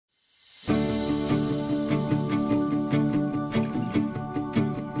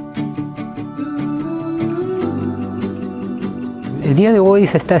El día de hoy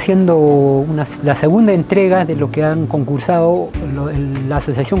se está haciendo la segunda entrega de lo que han concursado la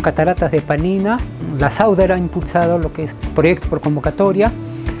Asociación Cataratas de Panina. La SAUDER ha impulsado lo que es proyecto por convocatoria.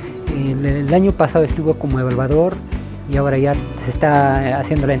 El año pasado estuvo como evaluador y ahora ya se está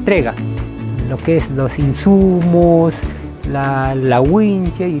haciendo la entrega. Lo que es los insumos, la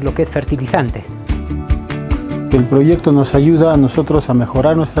winche y lo que es fertilizantes. El proyecto nos ayuda a nosotros a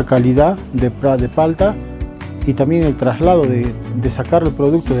mejorar nuestra calidad de palta y también el traslado de sacar el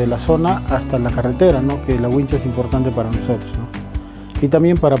producto de la zona hasta la carretera, ¿no? Que la wincha es importante para nosotros, ¿no? Y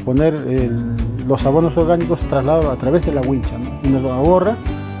también para poner los abonos orgánicos trasladados a través de la wincha, ¿no? Y nos ahorra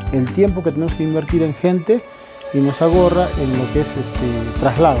el tiempo que tenemos que invertir en gente y nos ahorra en lo que es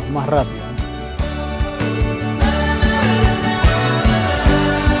traslado más rápido.